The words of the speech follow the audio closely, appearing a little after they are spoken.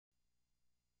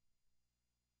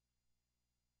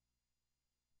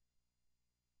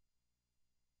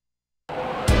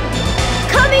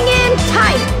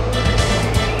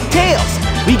Tails,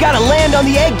 we gotta land on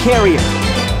the egg carrier.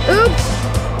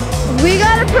 Oops! We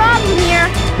got a problem here.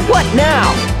 What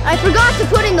now? I forgot to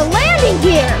put in the landing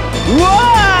gear.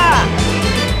 Whoa!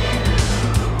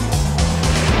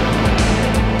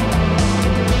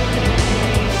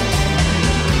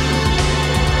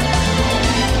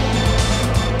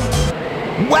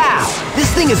 Wow,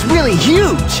 this thing is really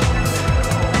huge.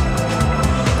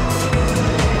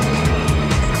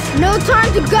 No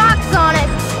time to gawks on it.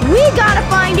 We gotta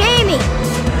find Amy.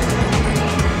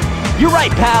 You're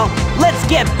right, pal. Let's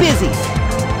get busy.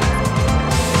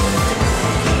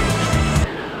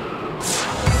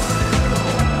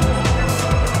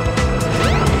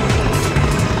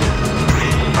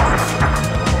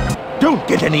 Don't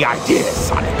get any ideas,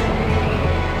 Sonic.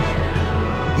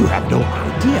 You have no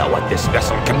idea what this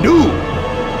vessel can do.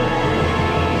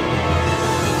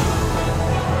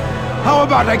 How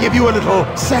about I give you a little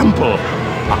sample?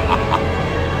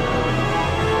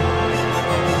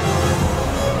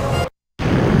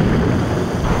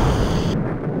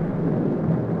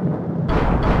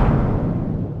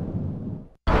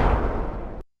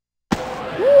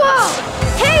 Whoa!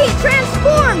 Hey, it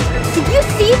transformed! Did you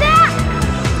see that?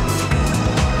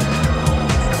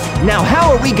 Now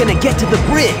how are we gonna get to the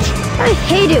bridge? I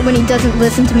hate it when he doesn't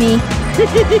listen to me.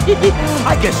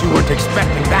 I guess you weren't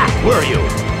expecting that, were you?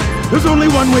 There's only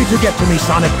one way to get to me,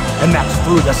 Sonic, and that's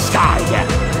through the sky.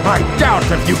 I doubt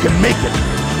if you can make it.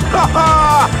 Ha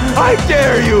ha! I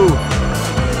dare you!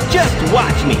 Just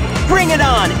watch me. Bring it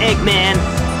on, Eggman.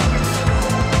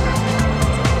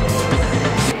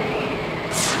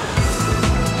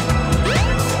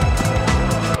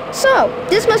 So,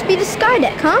 this must be the sky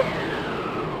deck, huh?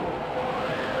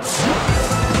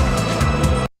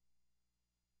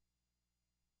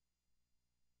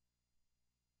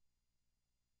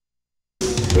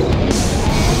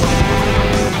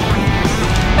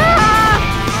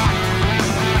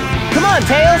 Come on,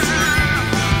 Tails!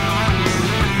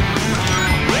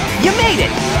 You made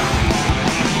it!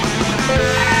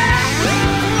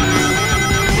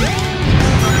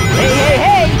 Hey, hey,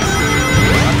 hey!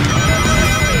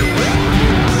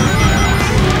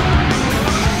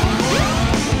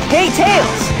 Hey,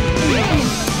 Tails!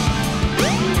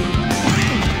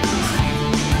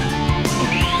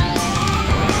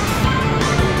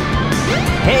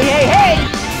 Hey, hey, hey!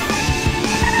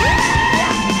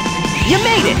 You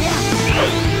made it!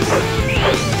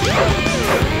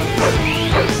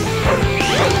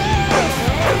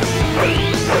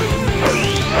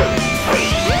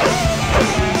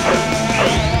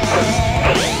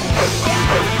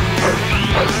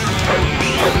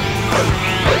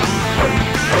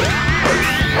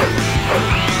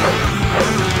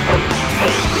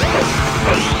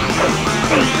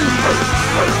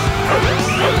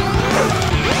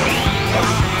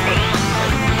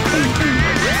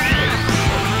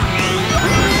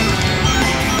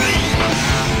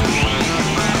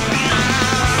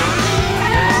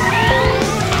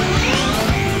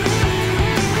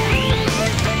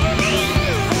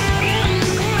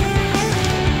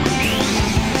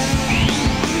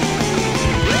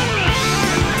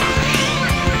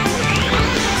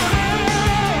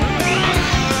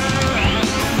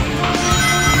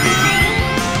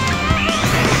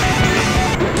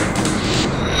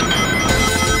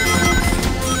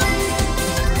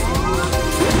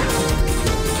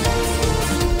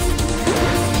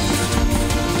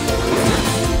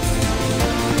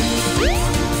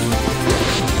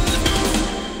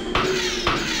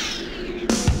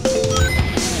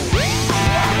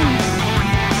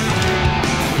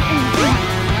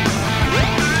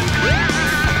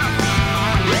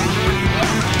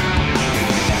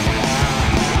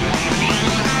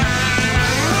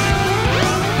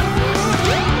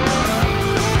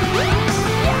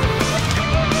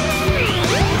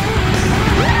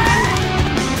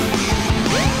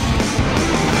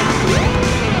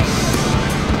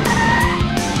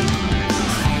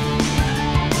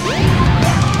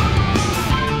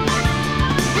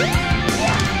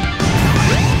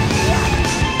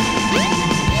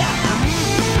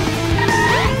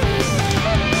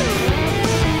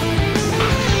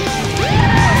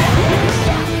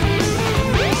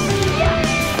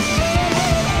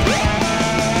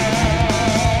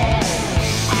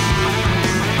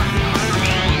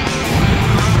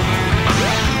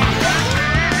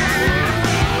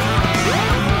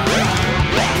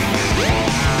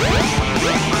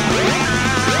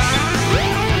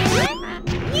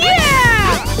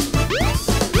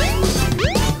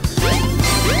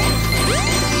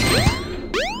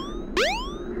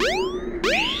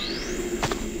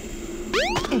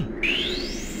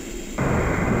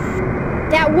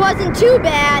 That wasn't too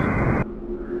bad.